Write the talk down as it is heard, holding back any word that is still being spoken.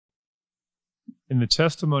In the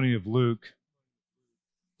testimony of Luke,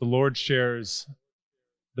 the Lord shares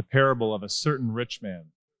the parable of a certain rich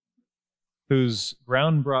man whose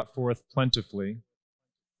ground brought forth plentifully,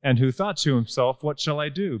 and who thought to himself, "What shall I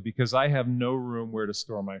do? Because I have no room where to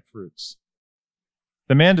store my fruits."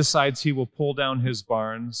 The man decides he will pull down his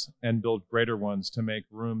barns and build greater ones to make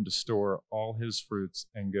room to store all his fruits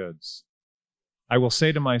and goods. "I will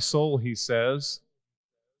say to my soul," he says,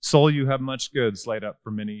 "Soul, you have much goods laid up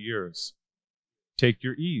for many years. Take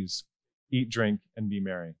your ease, eat, drink, and be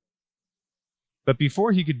merry." But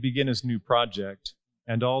before he could begin his new project,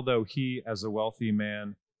 and although he, as a wealthy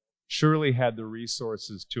man, surely had the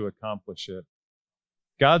resources to accomplish it,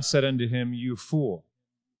 God said unto him, "You fool,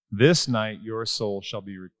 this night your soul shall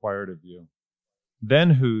be required of you.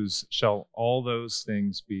 Then whose shall all those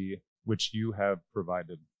things be which you have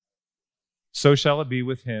provided? So shall it be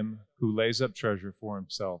with him who lays up treasure for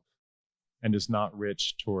himself and is not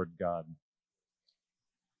rich toward God."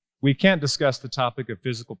 We can't discuss the topic of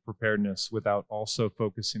physical preparedness without also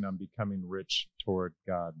focusing on becoming rich toward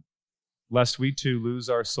God, lest we too lose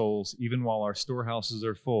our souls even while our storehouses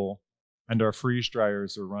are full and our freeze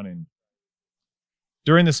dryers are running.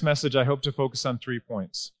 During this message, I hope to focus on 3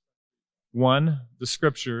 points. 1, the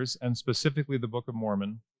scriptures, and specifically the Book of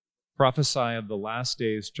Mormon, prophesy of the last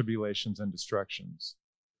days, tribulations, and destructions.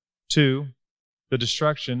 2, the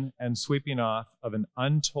destruction and sweeping off of an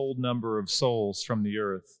untold number of souls from the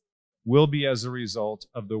earth will be as a result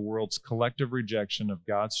of the world's collective rejection of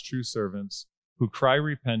God's true servants who cry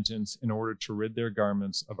repentance in order to rid their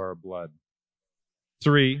garments of our blood.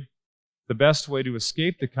 3, the best way to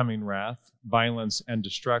escape the coming wrath, violence, and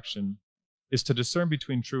destruction is to discern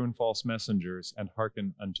between true and false messengers and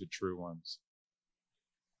hearken unto true ones.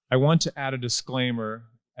 I want to add a disclaimer,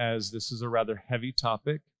 as this is a rather heavy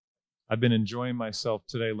topic. I've been enjoying myself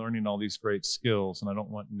today learning all these great skills, and I don't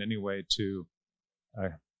want in any way to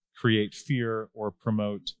create fear or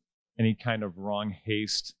promote any kind of wrong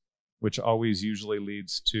haste, which always usually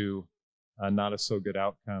leads to not a so good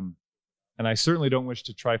outcome. And I certainly don't wish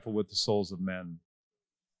to trifle with the souls of men.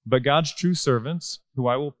 But God's true servants, who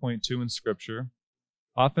I will point to in Scripture,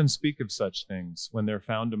 often speak of such things when they're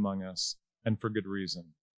found among us, and for good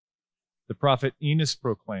reason. The prophet Enos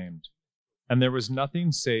proclaimed, "And there was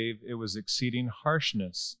nothing save it was exceeding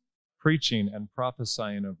harshness, preaching and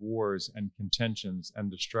prophesying of wars and contentions and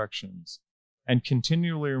destructions, and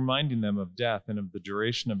continually reminding them of death and of the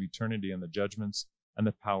duration of eternity and the judgments and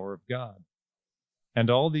the power of God. And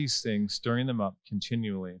all these things stirring them up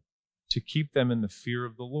continually to keep them in the fear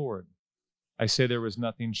of the Lord. I say there was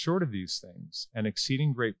nothing short of these things, and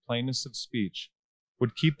exceeding great plainness of speech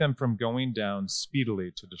would keep them from going down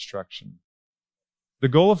speedily to destruction." The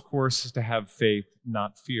goal, of course, is to have faith,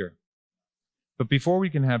 not fear. But before we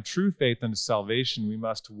can have true faith unto salvation, we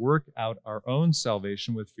must work out our own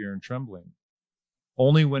salvation with fear and trembling.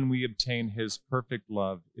 Only when we obtain his perfect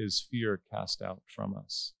love is fear cast out from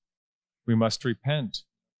us. We must repent,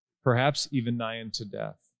 perhaps even nigh unto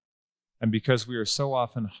death. And because we are so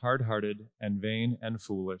often hard-hearted and vain and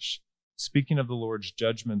foolish, speaking of the Lord's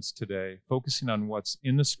judgments today, focusing on what's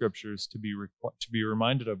in the Scriptures to be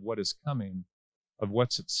reminded of what is coming, of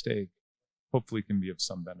what's at stake, hopefully can be of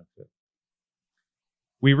some benefit.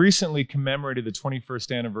 We recently commemorated the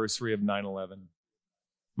 21st anniversary of 9/11.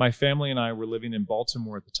 My family and I were living in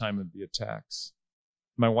Baltimore at the time of the attacks.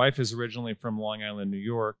 My wife is originally from Long Island, New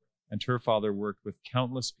York, and her father worked with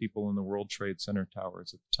countless people in the World Trade Center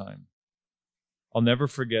towers at the time. I'll never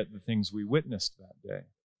forget the things we witnessed that day.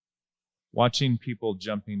 Watching people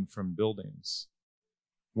jumping from buildings,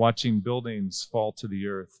 watching buildings fall to the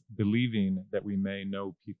earth, believing that we may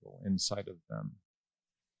know people inside of them.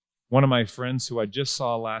 One of my friends who I just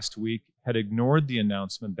saw last week had ignored the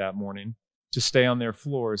announcement that morning to stay on their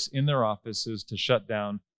floors in their offices to shut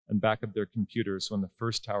down and back up their computers when the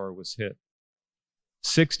first tower was hit.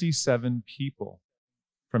 67 people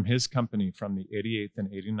from his company from the 88th and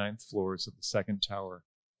 89th floors of the second tower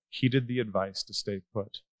heeded the advice to stay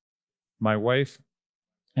put. My wife,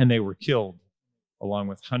 and they were killed, along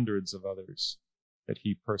with hundreds of others that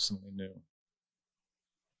he personally knew.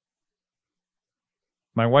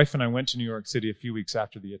 My wife and I went to New York City a few weeks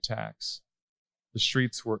after the attacks. The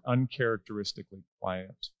streets were uncharacteristically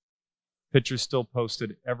quiet. Pictures still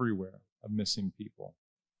posted everywhere of missing people.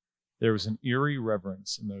 There was an eerie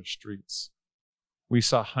reverence in those streets. We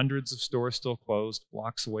saw hundreds of stores still closed,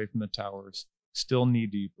 blocks away from the towers, still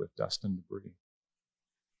knee-deep with dust and debris.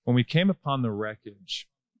 When we came upon the wreckage,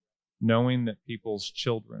 knowing that people's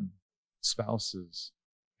children, spouses,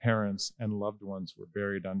 parents, and loved ones were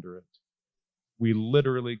buried under it, we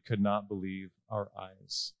literally could not believe our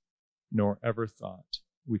eyes, nor ever thought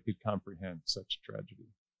we could comprehend such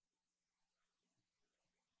tragedy.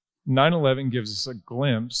 9/11 gives us a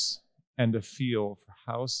glimpse and a feel for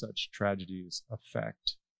how such tragedies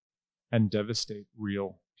affect and devastate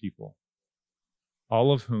real people,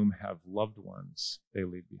 all of whom have loved ones they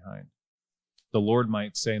leave behind. The Lord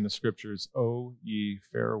might say in the scriptures, "O ye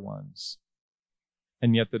fair ones,"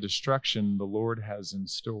 and yet the destruction the Lord has in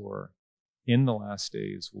store in the last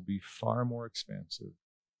days will be far more expansive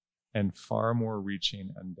and far more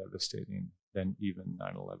reaching and devastating than even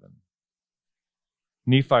 9/11.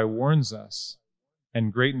 Nephi warns us,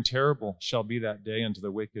 "And great and terrible shall be that day unto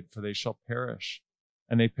the wicked, for they shall perish.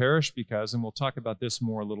 And they perish because," and we'll talk about this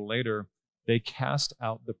more a little later, "they cast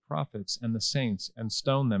out the prophets and the saints, and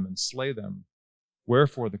stone them and slay them.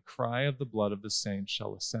 Wherefore the cry of the blood of the saints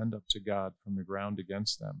shall ascend up to God from the ground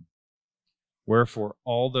against them. Wherefore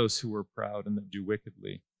all those who are proud and that do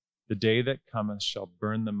wickedly, the day that cometh shall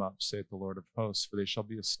burn them up, saith the Lord of hosts, for they shall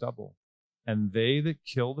be as stubble. And they that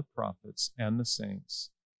kill the prophets and the saints,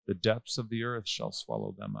 the depths of the earth shall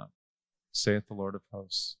swallow them up, saith the Lord of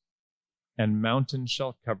hosts. And mountains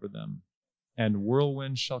shall cover them, and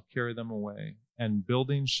whirlwinds shall carry them away, and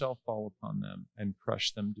buildings shall fall upon them, and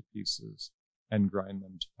crush them to pieces, and grind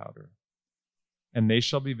them to powder. And they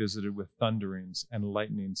shall be visited with thunderings, and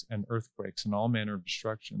lightnings, and earthquakes, and all manner of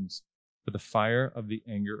destructions, for the fire of the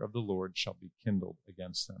anger of the Lord shall be kindled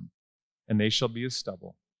against them. And they shall be as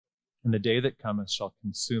stubble, and the day that cometh shall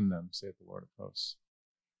consume them, saith the Lord of hosts."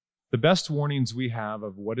 The best warnings we have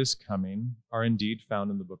of what is coming are indeed found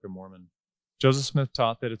in the Book of Mormon. Joseph Smith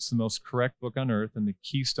taught that it's the most correct book on earth and the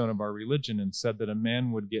keystone of our religion, and said that a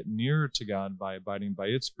man would get nearer to God by abiding by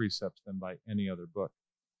its precepts than by any other book.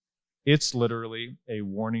 It's literally a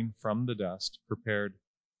warning from the dust, prepared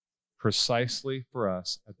precisely for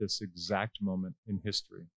us at this exact moment in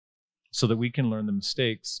history, so that we can learn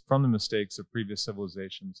from the mistakes of previous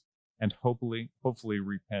civilizations and hopefully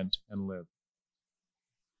repent and live.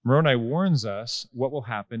 Moroni warns us what will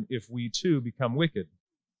happen if we too become wicked.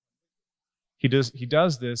 He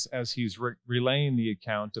does this as he's relaying the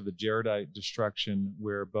account of the Jaredite destruction,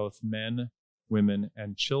 where both men, women,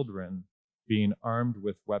 and children, being armed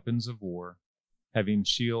with weapons of war, having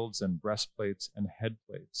shields and breastplates and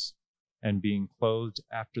headplates, and being clothed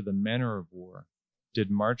after the manner of war,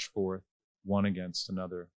 did march forth one against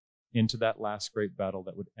another into that last great battle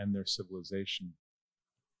that would end their civilization.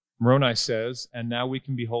 Moroni says, "And now we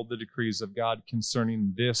can behold the decrees of God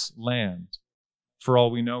concerning this land." For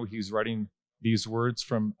all we know, he's writing these words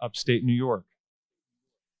from upstate New York.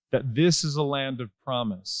 "That this is a land of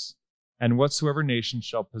promise, and whatsoever nation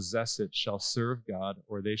shall possess it shall serve God,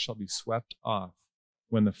 or they shall be swept off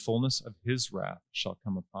when the fullness of his wrath shall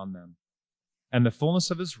come upon them. And the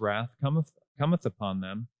fullness of his wrath cometh upon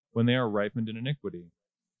them when they are ripened in iniquity.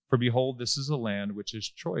 For behold, this is a land which is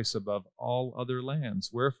choice above all other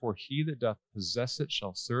lands. Wherefore he that doth possess it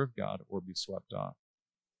shall serve God, or be swept off.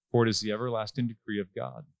 For it is the everlasting decree of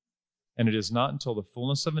God. And it is not until the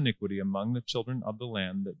fullness of iniquity among the children of the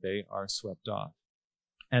land that they are swept off.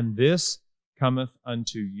 And this cometh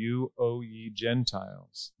unto you, O ye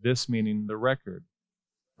Gentiles," this meaning the record,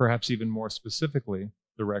 perhaps even more specifically,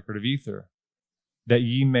 the record of Ether, "that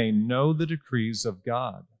ye may know the decrees of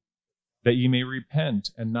God, that ye may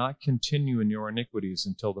repent and not continue in your iniquities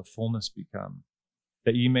until the fullness be come,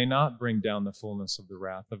 that ye may not bring down the fullness of the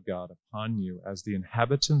wrath of God upon you, as the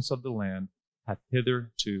inhabitants of the land hath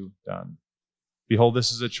hitherto done. Behold,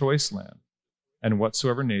 this is a choice land, and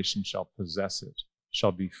whatsoever nation shall possess it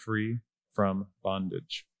shall be free from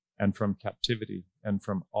bondage, and from captivity, and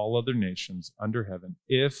from all other nations under heaven,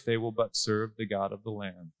 if they will but serve the God of the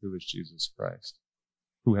land, who is Jesus Christ,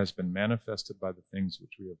 who has been manifested by the things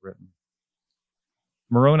which we have written."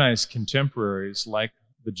 Moroni's contemporaries, like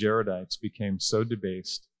the Jaredites, became so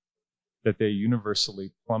debased that they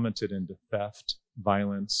universally plummeted into theft,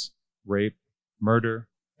 violence, rape, murder,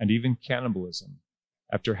 and even cannibalism,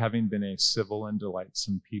 after having been a civil and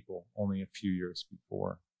delightsome people only a few years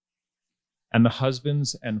before. And the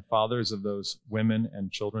husbands and fathers of those women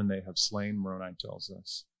and children they have slain, Moroni tells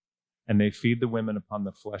us, and they feed the women upon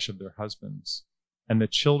the flesh of their husbands, and the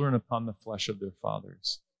children upon the flesh of their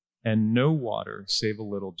fathers, and no water save a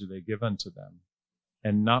little do they give unto them.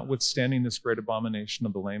 And notwithstanding this great abomination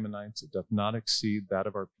of the Lamanites, it doth not exceed that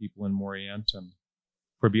of our people in Moriantum.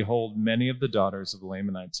 For behold, many of the daughters of the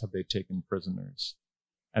Lamanites have they taken prisoners.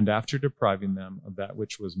 And after depriving them of that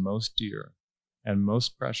which was most dear and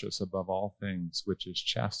most precious above all things, which is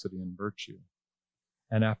chastity and virtue,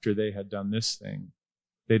 and after they had done this thing,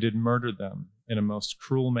 they did murder them in a most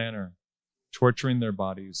cruel manner, torturing their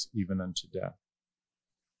bodies even unto death.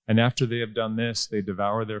 And after they have done this, they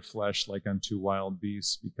devour their flesh like unto wild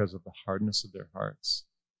beasts because of the hardness of their hearts.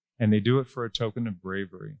 And they do it for a token of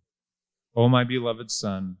bravery. O my beloved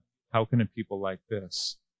son, how can a people like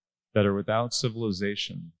this, that are without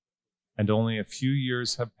civilization, and only a few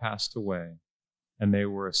years have passed away, and they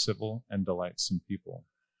were a civil and delightsome people?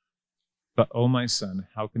 But, O my son,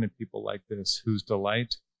 how can a people like this, whose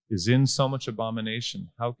delight is in so much abomination,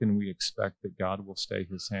 how can we expect that God will stay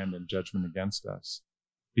his hand in judgment against us?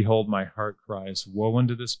 Behold, my heart cries, woe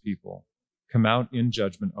unto this people. Come out in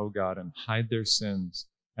judgment, O God, and hide their sins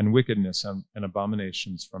and wickedness and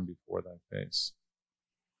abominations from before thy face.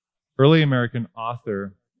 Early American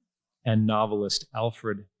author and novelist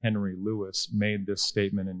Alfred Henry Lewis made this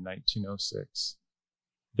statement in 1906.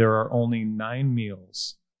 There are only 9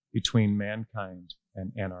 meals between mankind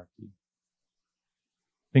and anarchy.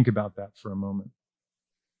 Think about that for a moment.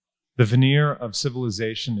 The veneer of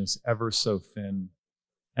civilization is ever so thin,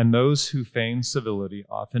 and those who feign civility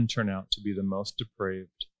often turn out to be the most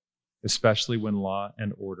depraved, especially when law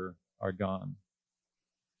and order are gone.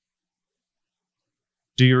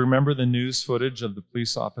 Do you remember the news footage of the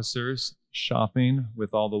police officers shopping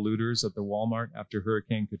with all the looters at the Walmart after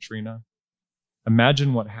Hurricane Katrina?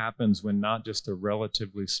 Imagine what happens when not just a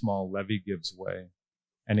relatively small levee gives way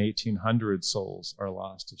and 1,800 souls are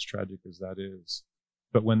lost, as tragic as that is,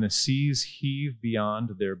 but when the seas heave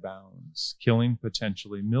beyond their bounds, killing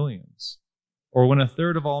potentially millions, or when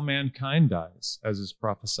 1/3 of all mankind dies, as is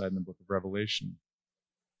prophesied in the book of Revelation.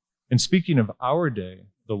 And speaking of our day,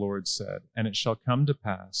 the Lord said, and it shall come to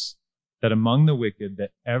pass that among the wicked,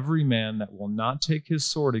 that every man that will not take his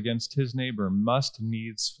sword against his neighbor must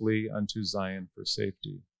needs flee unto Zion for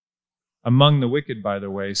safety. Among the wicked, by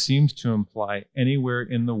the way, seems to imply anywhere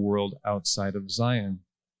in the world outside of Zion.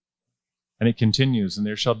 And it continues, and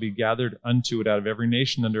there shall be gathered unto it out of every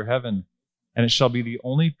nation under heaven, and it shall be the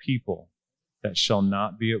only people that shall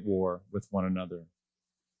not be at war with one another.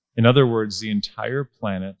 In other words, the entire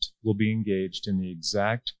planet will be engaged in the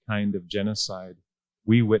exact kind of genocide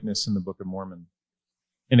we witness in the Book of Mormon.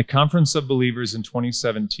 In a conference of believers in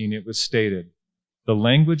 2017, it was stated, the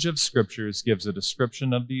language of scriptures gives a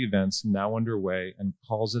description of the events now underway and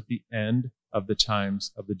calls it the end of the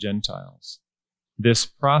times of the Gentiles. This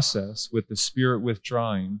process, with the Spirit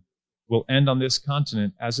withdrawing, will end on this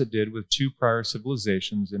continent as it did with 2 prior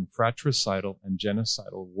civilizations in fratricidal and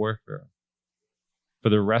genocidal warfare. For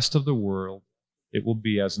the rest of the world, it will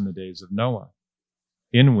be as in the days of Noah,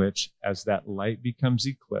 in which, as that light becomes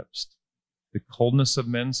eclipsed, the coldness of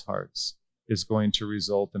men's hearts is going to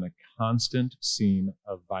result in a constant scene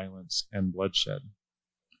of violence and bloodshed.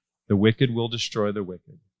 The wicked will destroy the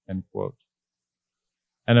wicked, end quote.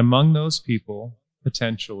 And among those people,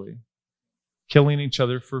 potentially, killing each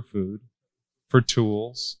other for food, for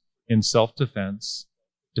tools, in self-defense,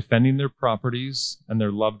 defending their properties and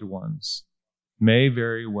their loved ones, may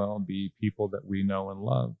very well be people that we know and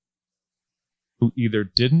love, who either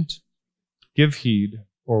didn't give heed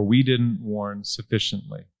or we didn't warn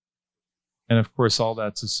sufficiently. And of course, all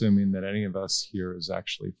that's assuming that any of us here is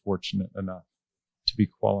actually fortunate enough to be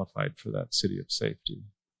qualified for that city of safety.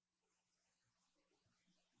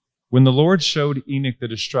 When the Lord showed Enoch the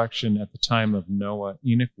destruction at the time of Noah,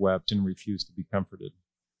 Enoch wept and refused to be comforted,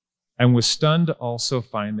 and was stunned to also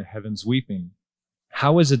find the heavens weeping.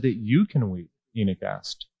 How is it that you can weep? Enoch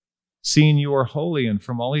asked, seeing you are holy and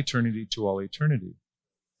from all eternity to all eternity.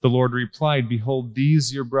 The Lord replied, behold,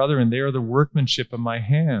 these your brethren, they are the workmanship of my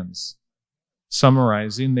hands.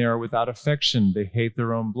 Summarizing, they are without affection, they hate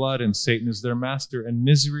their own blood, and Satan is their master, and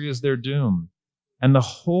misery is their doom. And the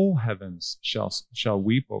whole heavens shall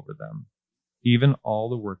weep over them, even all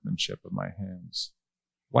the workmanship of my hands.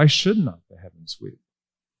 Why should not the heavens weep,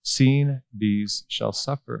 seeing these shall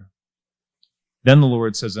suffer? Then the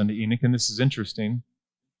Lord says unto Enoch, and this is interesting,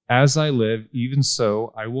 as I live, even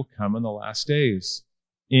so I will come in the last days,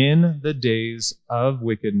 in the days of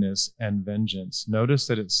wickedness and vengeance. Notice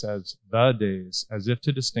that it says the days, as if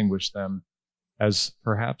to distinguish them as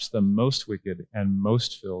perhaps the most wicked and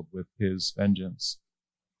most filled with his vengeance,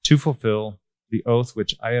 to fulfill the oath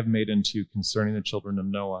which I have made unto you concerning the children of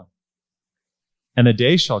Noah. And a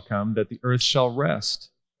day shall come that the earth shall rest,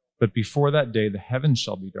 but before that day the heavens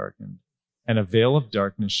shall be darkened, and a veil of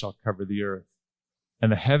darkness shall cover the earth.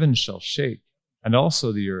 And the heavens shall shake, and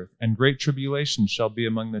also the earth, and great tribulation shall be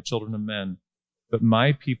among the children of men. But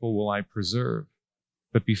my people will I preserve.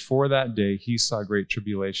 But before that day he saw great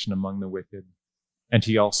tribulation among the wicked. And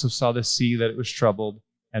he also saw the sea that it was troubled,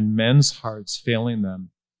 and men's hearts failing them,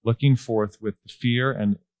 looking forth with fear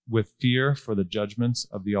for the judgments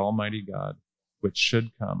of the Almighty God, which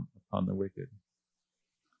should come upon the wicked.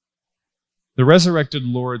 The resurrected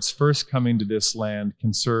Lord's first coming to this land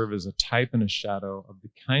can serve as a type and a shadow of the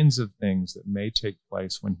kinds of things that may take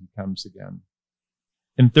place when he comes again.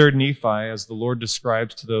 In 3 Nephi, as the Lord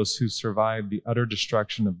describes to those who survived the utter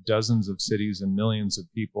destruction of dozens of cities and millions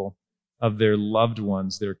of people, of their loved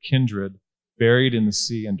ones, their kindred, buried in the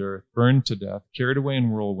sea and earth, burned to death, carried away in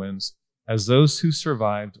whirlwinds, as those who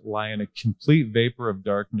survived lie in a complete vapor of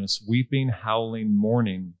darkness, weeping, howling,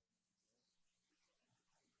 mourning,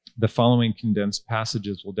 the following condensed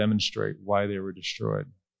passages will demonstrate why they were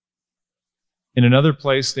destroyed. In another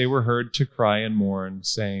place, they were heard to cry and mourn,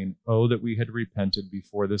 saying, "Oh, that we had repented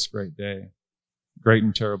before this great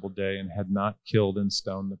and terrible day, and had not killed and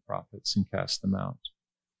stoned the prophets and cast them out.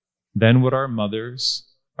 Then would our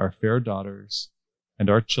mothers, our fair daughters, and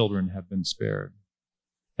our children have been spared,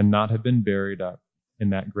 and not have been buried up in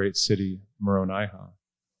that great city, Moronihah."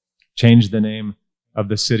 Change the name of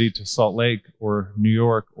the city to Salt Lake, or New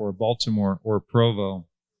York, or Baltimore, or Provo.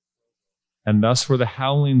 And thus were the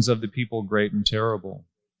howlings of the people great and terrible.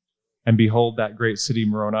 And behold, that great city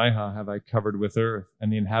Moronihah have I covered with earth,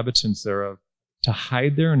 and the inhabitants thereof, to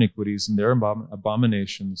hide their iniquities and their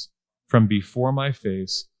abominations from before my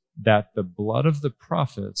face, that the blood of the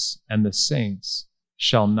prophets and the saints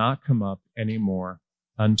shall not come up any more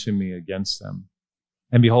unto me against them.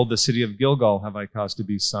 And behold, the city of Gilgal have I caused to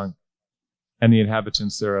be sunk, and the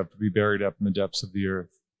inhabitants thereof to be buried up in the depths of the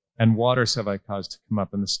earth. And waters have I caused to come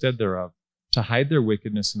up in the stead thereof, to hide their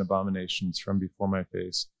wickedness and abominations from before my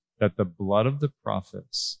face, that the blood of the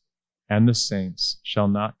prophets and the saints shall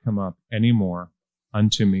not come up any more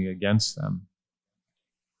unto me against them.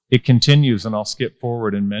 It continues, and I'll skip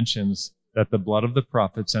forward, and mentions that the blood of the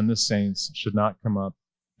prophets and the saints should not come up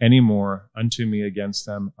any more unto me against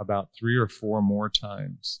them about 3 or 4 more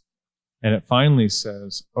times. And it finally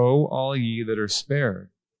says, "O all ye that are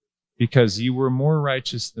spared, because ye were more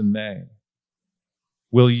righteous than they,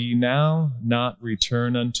 will ye now not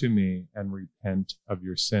return unto me and repent of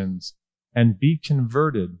your sins, and be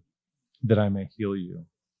converted, that I may heal you?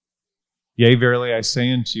 Yea, verily I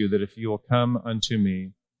say unto you, that if ye will come unto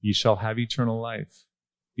me, ye shall have eternal life.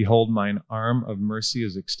 Behold, mine arm of mercy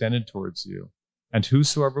is extended towards you. And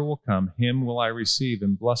whosoever will come, him will I receive,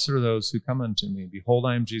 and blessed are those who come unto me. Behold,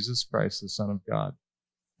 I am Jesus Christ, the Son of God."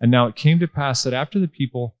 And now it came to pass that after the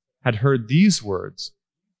people had heard these words,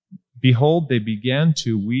 behold, they began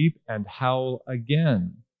to weep and howl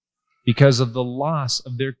again, because of the loss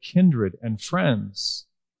of their kindred and friends.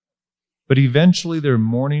 But eventually their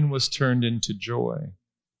mourning was turned into joy,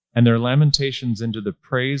 and their lamentations into the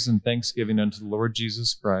praise and thanksgiving unto the Lord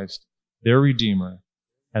Jesus Christ, their Redeemer.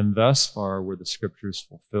 And thus far were the scriptures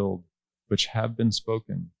fulfilled, which have been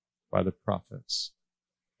spoken by the prophets.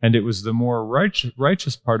 And it was the more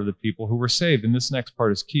righteous part of the people who were saved, and this next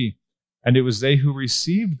part is key. And it was they who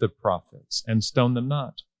received the prophets and stoned them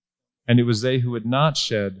not. And it was they who had not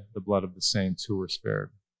shed the blood of the saints who were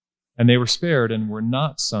spared. And they were spared and were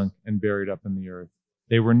not sunk and buried up in the earth.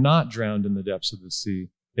 They were not drowned in the depths of the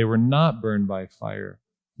sea. They were not burned by fire.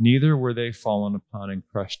 Neither were they fallen upon and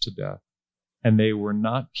crushed to death. And they were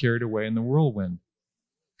not carried away in the whirlwind.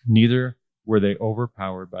 Neither were they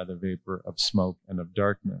overpowered by the vapor of smoke and of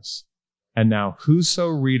darkness. And now whoso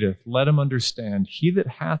readeth, let him understand. He that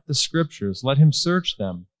hath the scriptures, let him search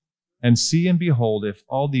them, and see and behold if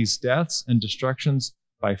all these deaths and destructions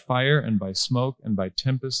by fire and by smoke and by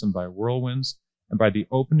tempests and by whirlwinds and by the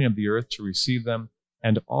opening of the earth to receive them,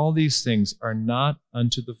 and all these things are not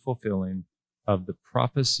unto the fulfilling of the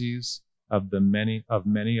prophecies of many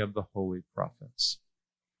of the holy prophets.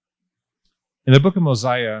 In the book of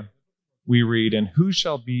Mosiah, we read, "And who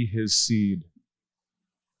shall be his seed?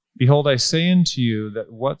 Behold, I say unto you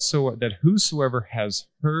that whosoever has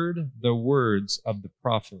heard the words of the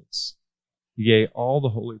prophets, yea, all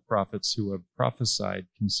the holy prophets who have prophesied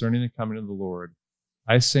concerning the coming of the Lord,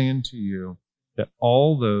 I say unto you that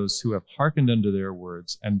all those who have hearkened unto their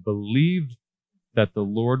words and believed that the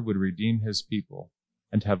Lord would redeem his people,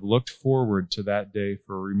 and have looked forward to that day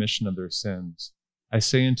for a remission of their sins, I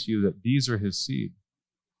say unto you that these are his seed,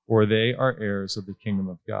 or they are heirs of the kingdom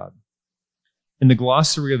of God." In the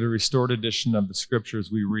glossary of the restored edition of the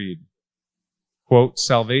scriptures, we read, quote,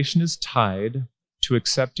 "Salvation is tied to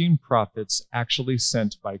accepting prophets actually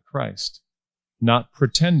sent by Christ, not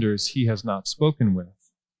pretenders he has not spoken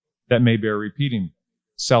with." That may bear repeating.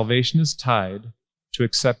 Salvation is tied to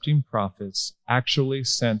accepting prophets actually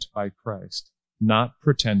sent by Christ, not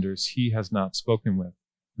pretenders he has not spoken with.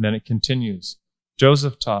 And then it continues.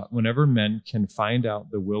 Joseph taught, whenever men can find out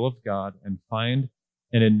the will of God and find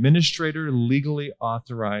an administrator legally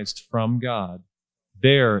authorized from God,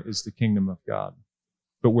 there is the kingdom of God.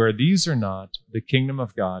 But where these are not, the kingdom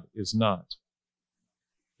of God is not.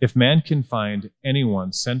 If man can find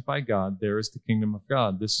anyone sent by God, there is the kingdom of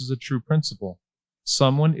God. This is a true principle.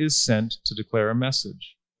 Someone is sent to declare a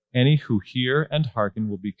message. Any who hear and hearken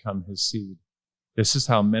will become his seed. This is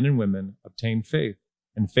how men and women obtain faith,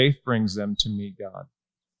 and faith brings them to meet God.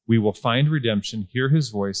 We will find redemption, hear his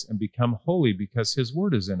voice, and become holy because his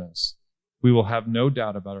word is in us. We will have no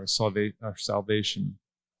doubt about our salvation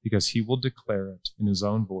because he will declare it in his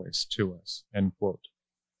own voice to us. End quote.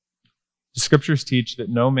 The scriptures teach that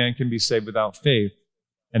no man can be saved without faith,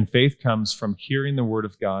 and faith comes from hearing the word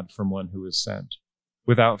of God from one who is sent.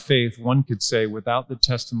 Without faith, one could say, without the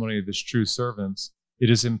testimony of his true servants, it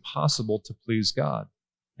is impossible to please God,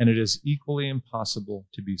 and it is equally impossible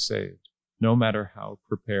to be saved, no matter how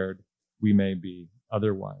prepared we may be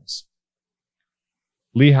otherwise.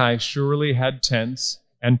 Lehi surely had tents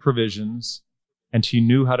and provisions, and he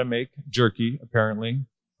knew how to make jerky, apparently,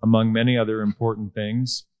 among many other important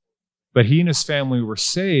things. But he and his family were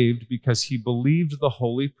saved because he believed the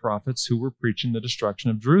holy prophets who were preaching the destruction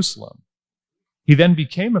of Jerusalem. He then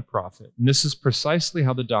became a prophet, and this is precisely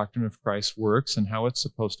how the doctrine of Christ works and how it's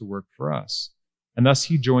supposed to work for us. And thus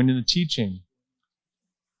he joined in the teaching.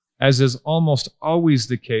 As is almost always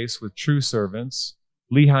the case with true servants,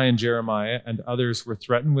 Lehi and Jeremiah and others were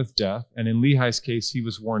threatened with death, and in Lehi's case, he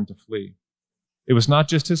was warned to flee. It was not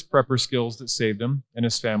just his prepper skills that saved him and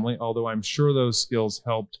his family, although I'm sure those skills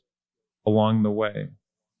helped along the way.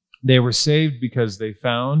 They were saved because they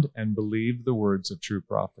found and believed the words of true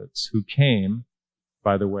prophets who came,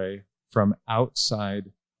 by the way, from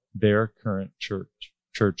outside their current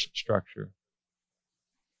church structure.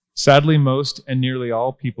 Sadly, most and nearly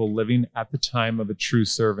all people living at the time of a true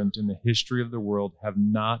servant in the history of the world have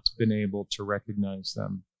not been able to recognize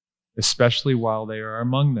them, especially while they are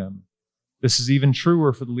among them. This is even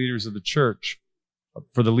truer for the leaders of the church,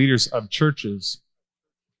 for the leaders of churches.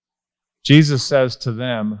 Jesus says to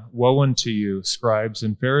them, "Woe unto you, scribes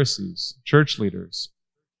and Pharisees, church leaders,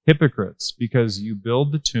 hypocrites, because you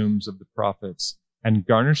build the tombs of the prophets and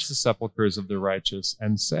garnish the sepulchres of the righteous,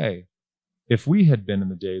 and say, if we had been in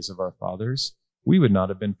the days of our fathers, we would not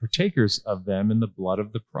have been partakers of them in the blood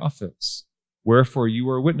of the prophets. Wherefore you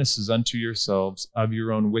are witnesses unto yourselves of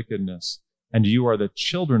your own wickedness, and you are the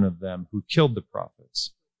children of them who killed the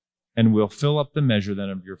prophets. And will fill up the measure then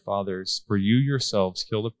of your fathers, for you yourselves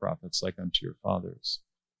kill the prophets like unto your fathers."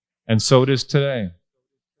 And so it is today.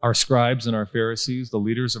 Our scribes and our Pharisees, the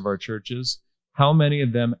leaders of our churches, how many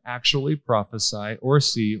of them actually prophesy or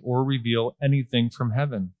see or reveal anything from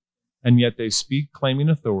heaven? And yet they speak claiming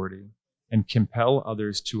authority and compel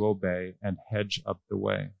others to obey and hedge up the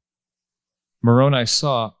way. Moroni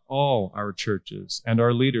saw all our churches and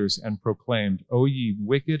our leaders and proclaimed, "O ye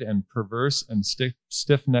wicked and perverse and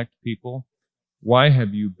stiff-necked people, why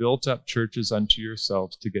have you built up churches unto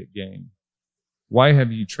yourselves to get gain? Why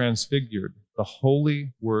have ye transfigured the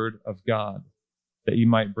holy word of God, that ye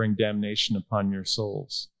might bring damnation upon your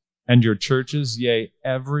souls? And your churches, yea,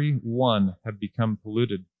 every one, have become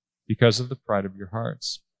polluted because of the pride of your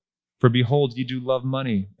hearts. For behold, ye do love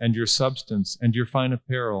money, and your substance, and your fine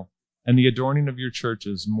apparel, and the adorning of your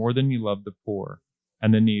churches more than ye love the poor,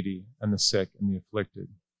 and the needy, and the sick, and the afflicted.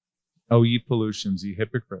 O ye pollutions, ye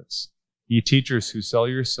hypocrites, ye teachers who sell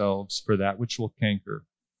yourselves for that which will canker,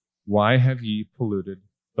 why have ye polluted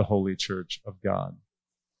the holy church of God?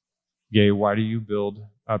 Yea, why do you build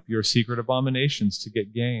up your secret abominations to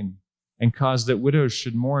get gain, and cause that widows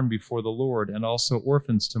should mourn before the Lord, and also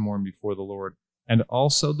orphans to mourn before the Lord, and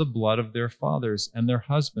also the blood of their fathers and their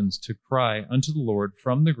husbands to cry unto the Lord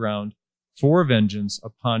from the ground for vengeance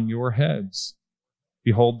upon your heads?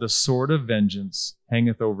 Behold, the sword of vengeance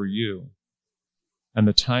hangeth over you, and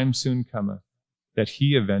the time soon cometh that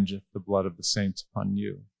he avengeth the blood of the saints upon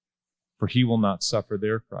you, for he will not suffer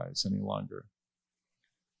their cries any longer."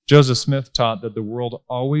 Joseph Smith taught that the world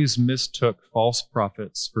always mistook false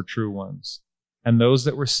prophets for true ones, and those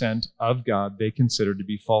that were sent of God they considered to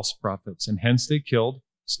be false prophets, and hence they killed,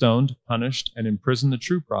 stoned, punished, and imprisoned the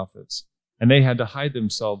true prophets, and they had to hide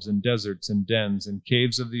themselves in deserts and dens and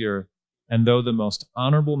caves of the earth, and though the most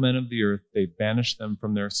honorable men of the earth, they banished them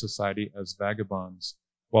from their society as vagabonds,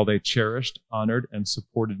 while they cherished, honored, and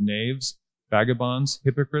supported knaves, vagabonds,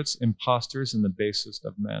 hypocrites, impostors, and the basest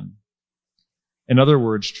of men. In other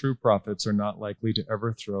words, true prophets are not likely to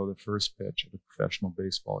ever throw the first pitch at a professional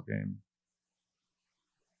baseball game.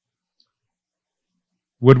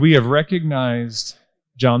 Would we have recognized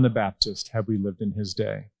John the Baptist had we lived in his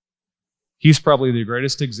day? He's probably the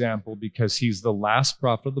greatest example because he's the last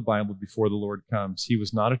prophet of the Bible before the Lord comes. He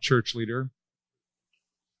was not a church leader.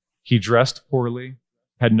 He dressed poorly,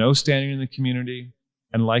 had no standing in the community,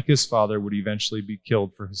 and like his father, would eventually be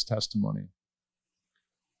killed for his testimony.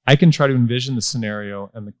 I can try to envision the scenario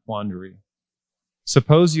and the quandary.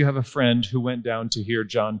 Suppose you have a friend who went down to hear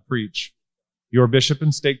John preach. Your bishop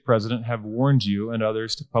and stake president have warned you and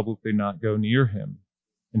others to publicly not go near him.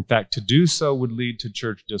 In fact, to do so would lead to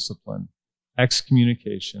church discipline,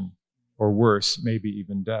 excommunication, or worse, maybe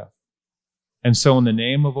even death. And so in the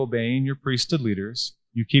name of obeying your priesthood leaders,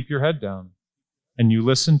 you keep your head down and you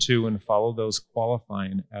listen to and follow those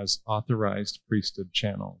qualifying as authorized priesthood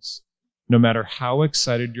channels, no matter how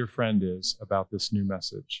excited your friend is about this new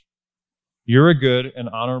message. You're a good and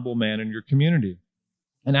honorable man in your community.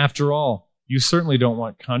 And after all, you certainly don't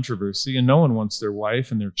want controversy, and no one wants their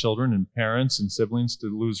wife and their children and parents and siblings to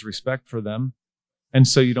lose respect for them. And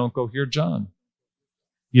so you don't go hear John.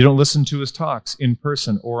 You don't listen to his talks in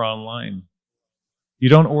person or online. You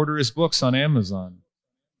don't order his books on Amazon.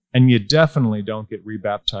 And you definitely don't get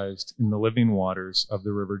rebaptized in the living waters of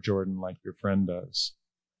the River Jordan like your friend does.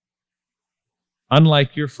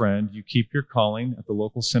 Unlike your friend, you keep your calling at the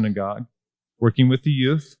local synagogue, working with the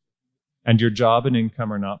youth, and your job and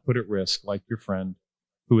income are not put at risk like your friend,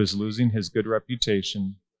 who is losing his good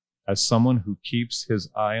reputation as someone who keeps his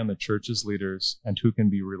eye on the church's leaders and who can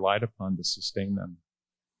be relied upon to sustain them.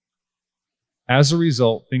 As a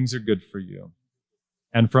result, things are good for you.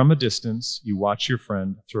 And from a distance, you watch your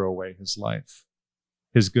friend throw away his life,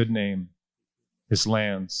 his good name, his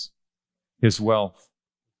lands, his wealth,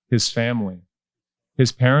 his family.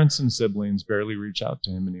 His parents and siblings barely reach out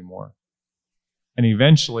to him anymore. And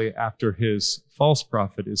eventually, after his false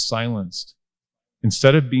prophet is silenced,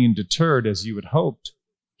 instead of being deterred as you had hoped,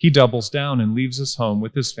 he doubles down and leaves his home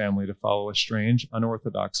with his family to follow a strange,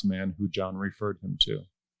 unorthodox man who John referred him to.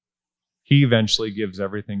 He eventually gives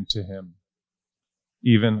everything to him,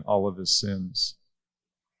 even all of his sins.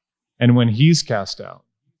 And when he's cast out,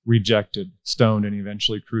 rejected, stoned, and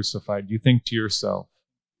eventually crucified, you think to yourself,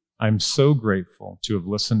 I'm so grateful to have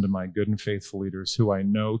listened to my good and faithful leaders who I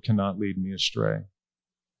know cannot lead me astray.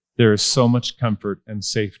 There is so much comfort and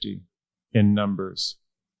safety in numbers.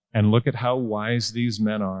 And look at how wise these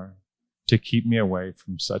men are to keep me away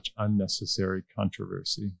from such unnecessary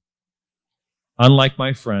controversy. Unlike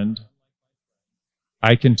my friend,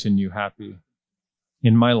 I continue happy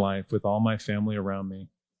in my life with all my family around me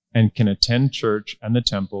and can attend church and the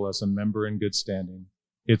temple as a member in good standing.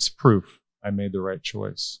 It's proof I made the right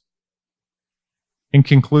choice. In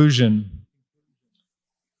conclusion,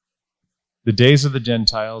 the days of the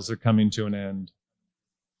Gentiles are coming to an end.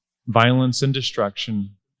 Violence and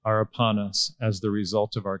destruction are upon us as the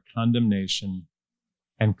result of our condemnation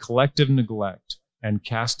and collective neglect and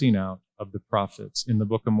casting out of the prophets in the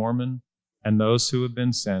Book of Mormon and those who have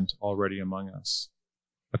been sent already among us.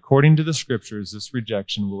 According to the scriptures, this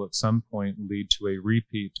rejection will at some point lead to a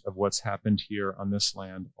repeat of what's happened here on this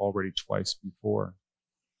land already twice before.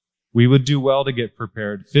 We would do well to get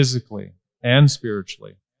prepared physically and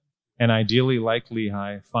spiritually, and ideally, like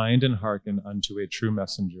Lehi, find and hearken unto a true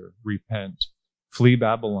messenger, repent, flee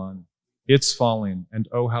Babylon. It's falling, and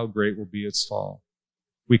oh, how great will be its fall.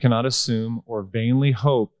 We cannot assume or vainly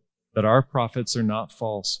hope that our prophets are not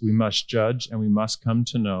false. We must judge, and we must come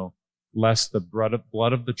to know, lest the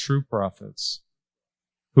blood of the true prophets,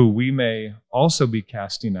 who we may also be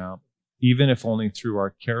casting out, even if only through our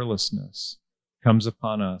carelessness, comes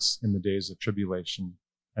upon us in the days of tribulation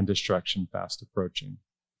and destruction fast approaching.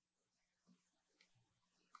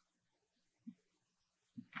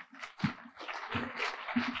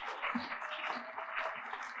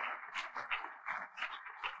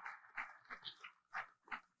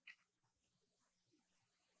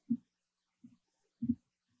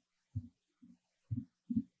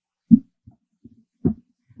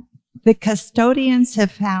 The custodians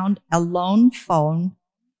have found a lone phone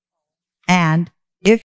and